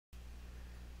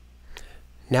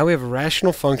Now we have a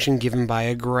rational function given by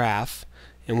a graph,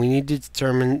 and we need to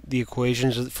determine the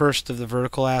equations first of the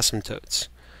vertical asymptotes.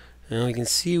 Now we can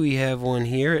see we have one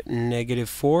here at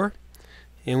 -4,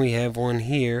 and we have one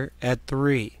here at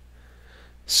 3.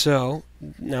 So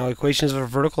now equations of a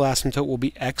vertical asymptote will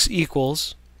be x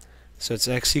equals, so it's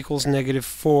x equals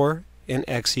 -4 and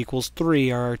x equals 3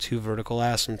 are our two vertical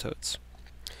asymptotes.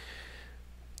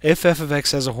 If f of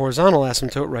x has a horizontal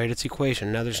asymptote, write its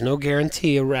equation. Now there's no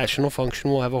guarantee a rational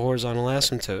function will have a horizontal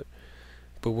asymptote.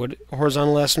 But what a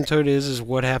horizontal asymptote is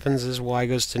what happens is y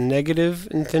goes to negative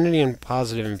infinity and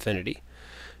positive infinity.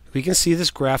 We can see this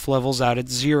graph levels out at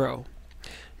 0.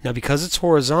 Now because it's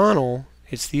horizontal,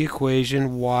 it's the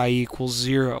equation y equals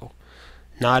 0,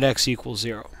 not x equals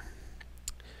 0.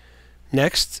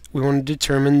 Next, we want to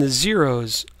determine the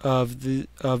zeros of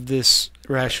this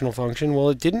rational function. Well,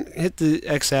 it didn't hit the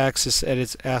x-axis at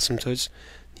its asymptotes.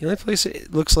 The only place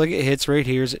it looks like it hits right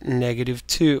here is at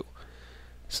 -2.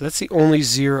 So that's the only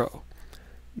zero.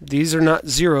 These are not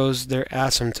zeros, they're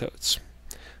asymptotes.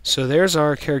 So there's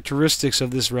our characteristics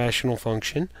of this rational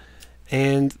function.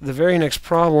 And the very next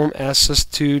problem asks us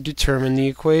to determine the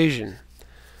equation.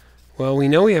 Well, we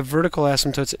know we have vertical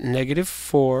asymptotes at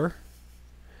 -4.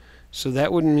 So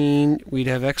that would mean we'd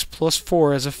have x plus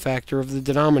 4 as a factor of the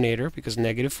denominator, because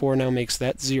 -4 now makes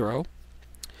that 0.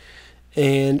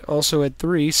 And also at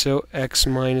 3, so x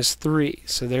minus 3.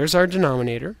 So there's our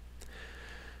denominator.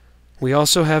 We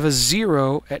also have a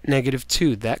 0 at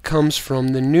 -2. That comes from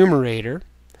the numerator.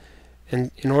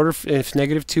 And in order, if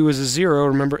 -2 is a 0,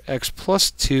 remember x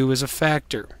plus 2 is a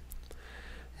factor.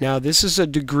 Now this is a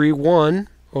degree 1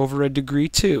 over a degree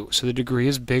 2. So the degree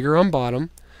is bigger on bottom.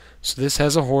 So this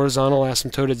has a horizontal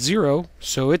asymptote at 0,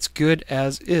 so it's good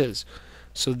as is.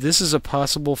 So this is a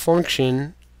possible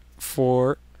function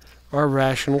for our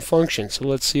rational function. So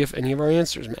let's see if any of our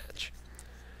answers match.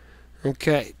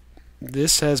 Okay,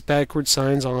 this has backward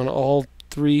signs on all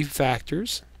three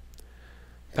factors.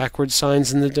 Backward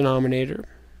signs in the denominator.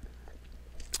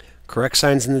 Correct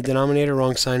signs in the denominator,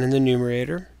 wrong sign in the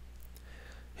numerator.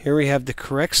 Here we have the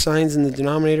correct signs in the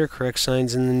denominator, correct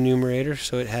signs in the numerator,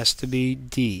 so it has to be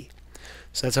D.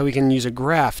 So that's how we can use a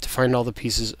graph to find all the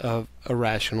pieces of a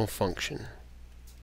rational function.